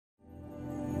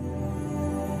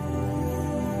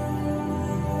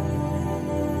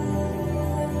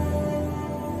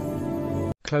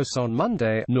close on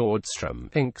Monday. Nordstrom,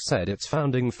 Inc. said its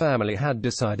founding family had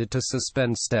decided to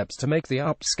suspend steps to make the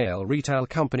upscale retail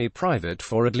company private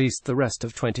for at least the rest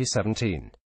of 2017.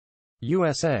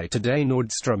 USA Today.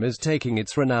 Nordstrom is taking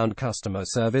its renowned customer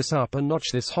service up a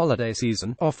notch this holiday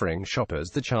season, offering shoppers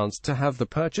the chance to have the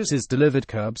purchases delivered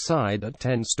curbside at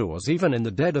 10 stores even in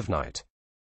the dead of night.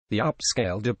 The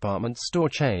upscale department store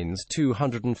chain's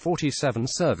 247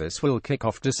 service will kick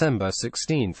off December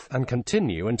 16 and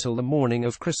continue until the morning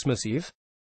of Christmas Eve.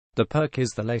 The perk is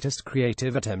the latest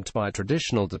creative attempt by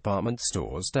traditional department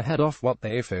stores to head off what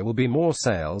they fear will be more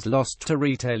sales lost to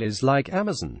retailers like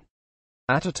Amazon.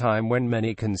 At a time when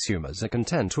many consumers are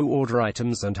content to order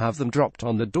items and have them dropped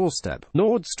on the doorstep,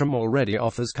 Nordstrom already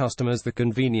offers customers the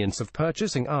convenience of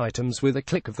purchasing items with a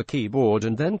click of the keyboard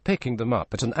and then picking them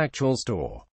up at an actual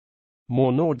store.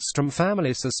 More. Nordstrom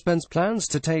family suspends plans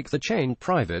to take the chain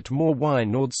private. More. Why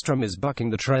Nordstrom is bucking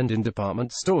the trend in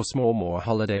department stores. More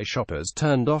holiday shoppers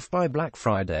turned off by Black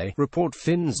Friday. Report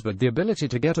fins, but the ability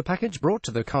to get a package brought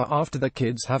to the car after the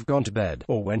kids have gone to bed,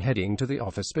 or when heading to the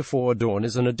office before dawn,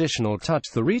 is an additional touch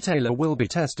the retailer will be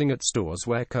testing at stores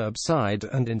where curbside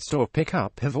and in-store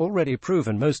pickup have already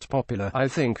proven most popular. I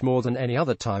think more than any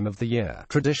other time of the year,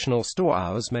 traditional store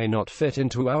hours may not fit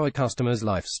into our customers'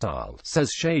 lifestyle,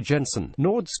 says Shay Jensen,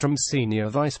 Nordstrom's Senior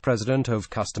Vice President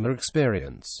of Customer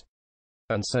Experience.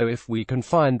 And so if we can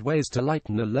find ways to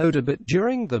lighten the load a bit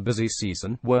during the busy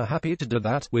season, we're happy to do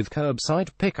that. With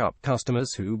curbside pickup,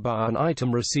 customers who buy an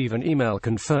item receive an email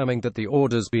confirming that the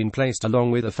order's been placed along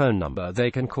with a phone number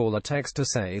they can call or text to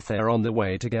say if they're on the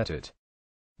way to get it.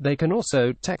 They can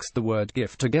also text the word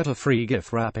gift to get a free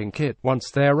gift wrapping kit. Once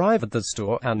they arrive at the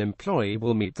store, an employee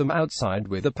will meet them outside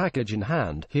with a package in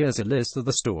hand. Here's a list of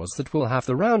the stores that will have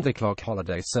the round-the-clock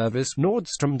holiday service.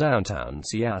 Nordstrom Downtown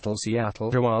Seattle,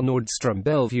 Joa Nordstrom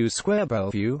Bellevue Square,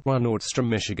 Bellevue, 1 Nordstrom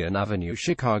Michigan Avenue,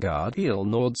 Chicago, Il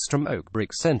Nordstrom Oak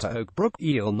Brick Center, Oak Brook,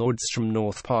 Il Nordstrom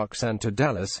North Park Center,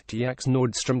 Dallas, TX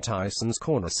Nordstrom Tysons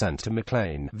Corner Center,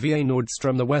 McLean, VA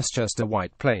Nordstrom The Westchester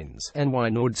White Plains,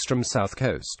 NY Nordstrom South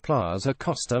Coast Plaza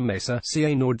Costa Mesa,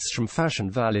 CA Nordstrom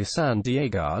Fashion Valley San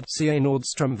Diego, CA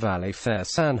Nordstrom Valley Fair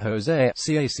San Jose,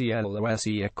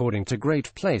 CACLOSE. According to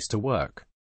Great Place to Work.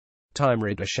 Time.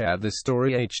 Reader, share this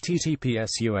story.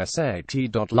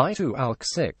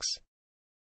 https://usa.li2alc6